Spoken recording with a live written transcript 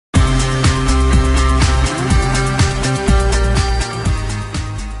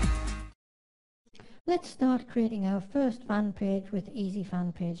let's start creating our first fan page with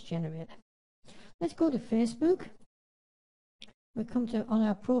EzFanpageGenerator. Let's go to Facebook. We come to, on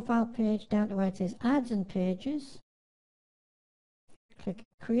our profile page, down to where it says Ads and Pages. Click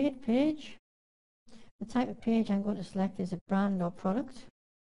Create Page. The type of page I'm going to select is a brand or product.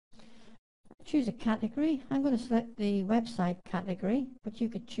 Choose a category. I'm going to select the website category, but you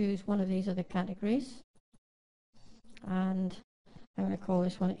could choose one of these other categories. And I'm going to call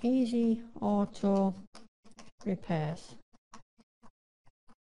this one Easy Auto Repairs.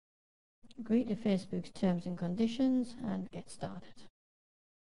 Agree to Facebook's terms and conditions and get started.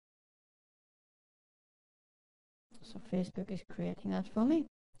 So Facebook is creating that for me.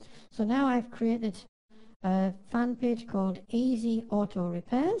 So now I've created a fan page called Easy Auto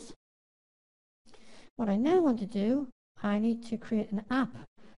Repairs. What I now want to do, I need to create an app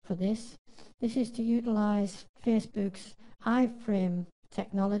for this. This is to utilize Facebook's iframe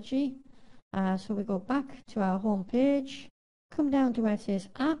technology. So we go back to our home page, come down to where it says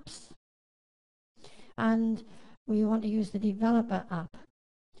Apps, and we want to use the developer app.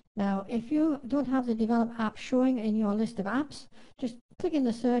 Now, if you don't have the developer app showing in your list of apps, just click in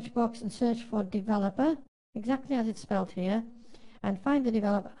the search box and search for developer, exactly as it's spelled here, and find the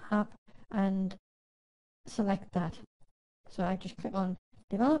developer app and select that. So I just click on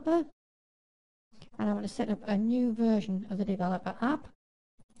developer, and I want to set up a new version of the developer app.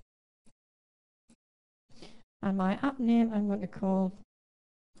 And my app name I'm going to call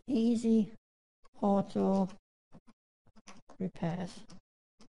Easy Auto Repairs.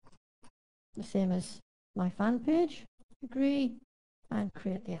 The same as my fan page. Agree and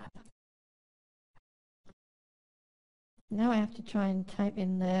create the app. Now I have to try and type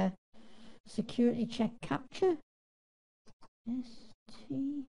in there security check captcha.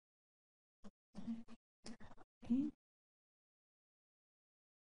 ST. Okay.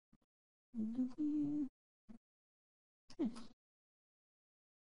 W. S.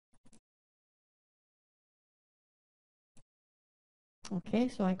 Okay,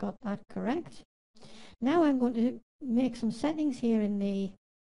 so I got that correct. Now I'm going to make some settings here in the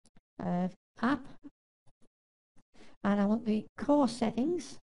app, and I want the core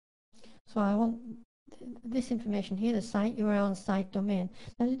settings. So I want this information here, the site URL and site domain.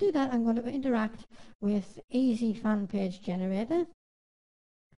 Now to do that, I'm going to interact with EzFanpageGenerator.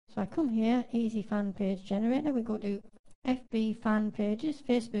 So I come here, EzFanpageGenerator. We go to FB fan pages,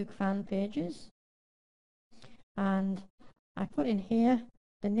 Facebook fan pages, and I put in here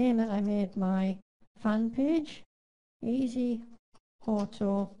the name that I made my fan page, Easy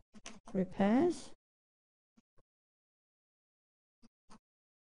Auto Repairs.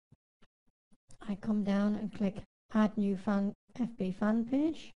 I come down and click Add New FB Fan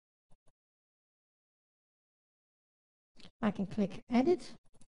Page. I can click Edit,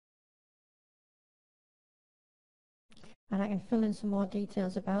 and I can fill in some more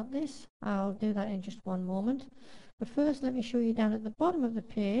details about this. I'll do that in just one moment. But first, let me show you down at the bottom of the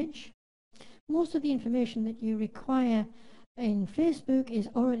page. Most of the information that you require in Facebook is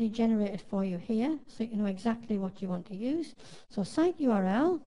already generated for you here, so you know exactly what you want to use. So site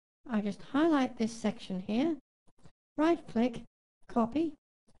URL, I just highlight this section here, right click, copy,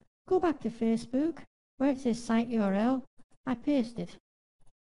 go back to Facebook, where it says site URL, I paste it.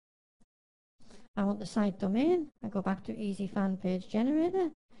 I want the site domain, I go back to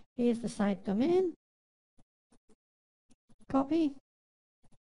EzFanpageGenerator, here's the site domain, copy,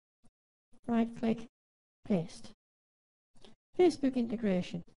 right click, paste. Facebook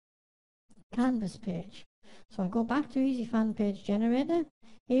integration, Canvas page. So I go back to EzFanpageGenerator,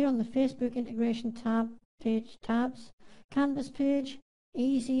 here on the Facebook integration tabs, Canvas page,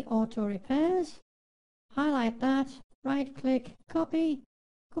 Easy Auto Repairs, highlight that, right click, copy,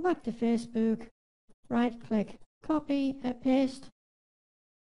 go back to Facebook, right click, copy, paste.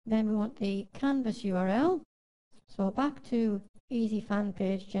 Then we want the Canvas URL. So back to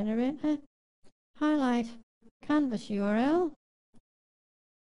EzFanpageGenerator, highlight Canvas URL,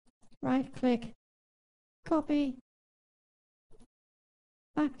 right click, copy,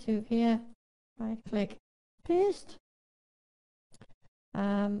 back to here, right click, paste.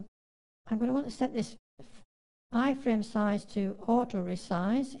 I'm going to want to set this iframe size to auto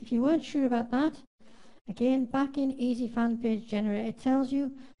resize. If you weren't sure about that, again, back in EzFanpageGenerator, it tells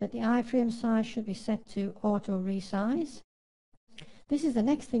you that the iframe size should be set to auto resize. This is the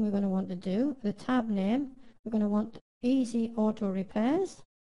next thing we're going to want to do. The tab name, we're going to want Easy Auto Repairs.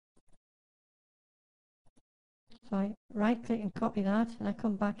 So I right click and copy that, and I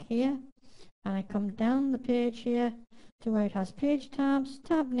come back here, and I come down the page here to where it has page tabs,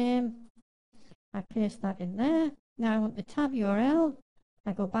 tab name. I paste that in there. Now I want the tab URL,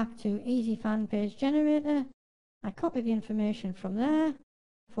 I go back to EzFanpageGenerator, I copy the information from there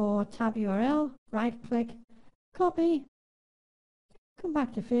for tab URL, right click, copy, come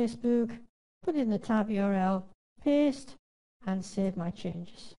back to Facebook, put in the tab URL, paste, and save my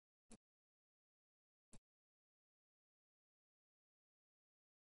changes.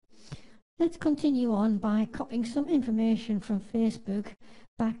 Let's continue on by copying some information from Facebook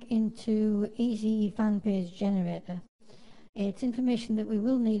back into EzFanpageGenerator. It's information that we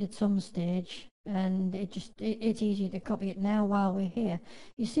will need at some stage, and it's easier to copy it now while we're here.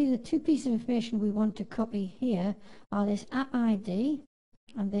 You see the two pieces of information we want to copy here are this app ID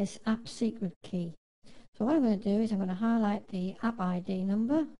and this app secret key. So what I'm going to do is I'm going to highlight the app ID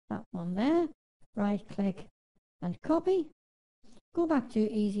number, that one there, right click and copy. Go back to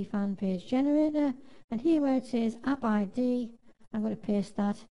EzFanpageGenerator, and here where it says app ID, I'm going to paste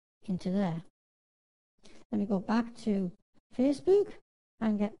that into there. Let me go back to Facebook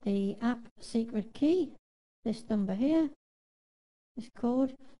and get the app secret key, this number here, this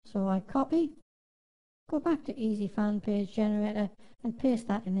code. So I copy, go back to EzFanpageGenerator and paste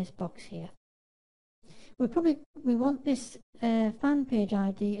that in this box here. We want this fan page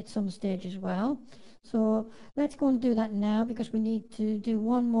ID at some stage as well. So let's go and do that now, because we need to do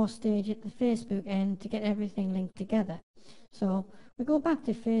one more stage at the Facebook end to get everything linked together. So we go back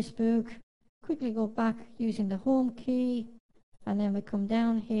to Facebook, quickly go back using the home key, and then we come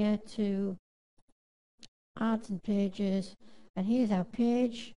down here to ads and pages, and here's our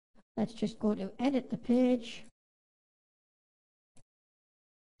page. Let's just go to edit the page.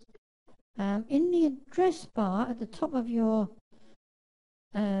 In the address bar at the top of your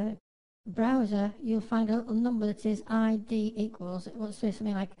browser, you'll find a little number that says ID equals. It will say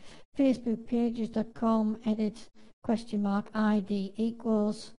something like facebookpages.com edit $ID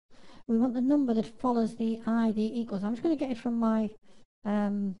equals. We want the number that follows the ID equals. I'm just going to get it from my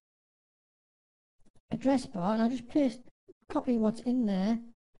address bar, and I'll just copy what's in there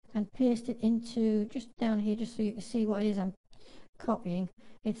and paste it into just down here, just so you can see what it is I'm copying.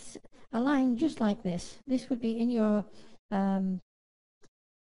 It's a line just like this. This would be in your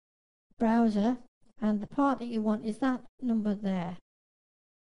browser, and the part that you want is that number there.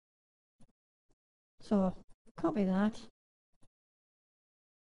 So copy that,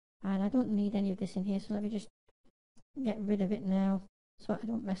 and I don't need any of this in here, so let me just get rid of it now so I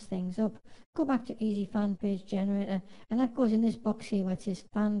don't mess things up. Go back to EzFanpageGenerator, and that goes in this box here where it says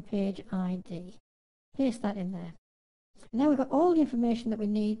fan page ID. Paste that in there. Now we've got all the information that we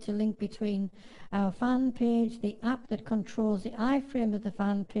need to link between our fan page, the app that controls the iframe of the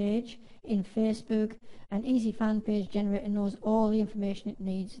fan page in Facebook, and EzFanpageGenerator knows all the information it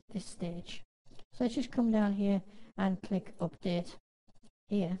needs at this stage. So let's just come down here and click update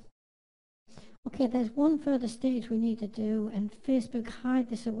here. Okay, there's one further stage we need to do, and Facebook hide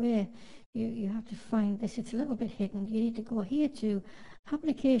this away. You have to find this. It's a little bit hidden. You need to go here to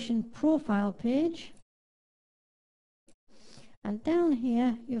application profile page. And down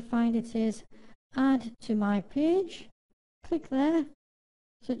here, you'll find it says add to my page. Click there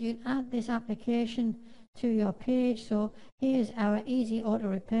so that you add this application to your page. So here's our Easy Auto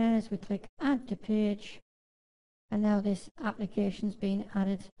Repairs. We click add to page, and now this application's been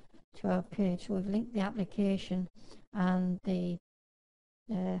added to our page. So we've linked the application and the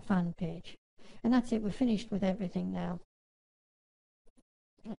fan page. And that's it. We're finished with everything now.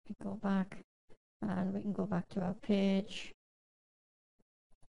 Let me go back, and we can go back to our page.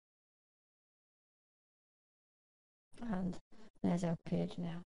 And there's our page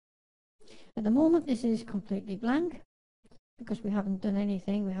now. At the moment this is completely blank because we haven't done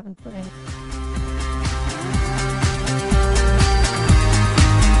anything, we haven't put any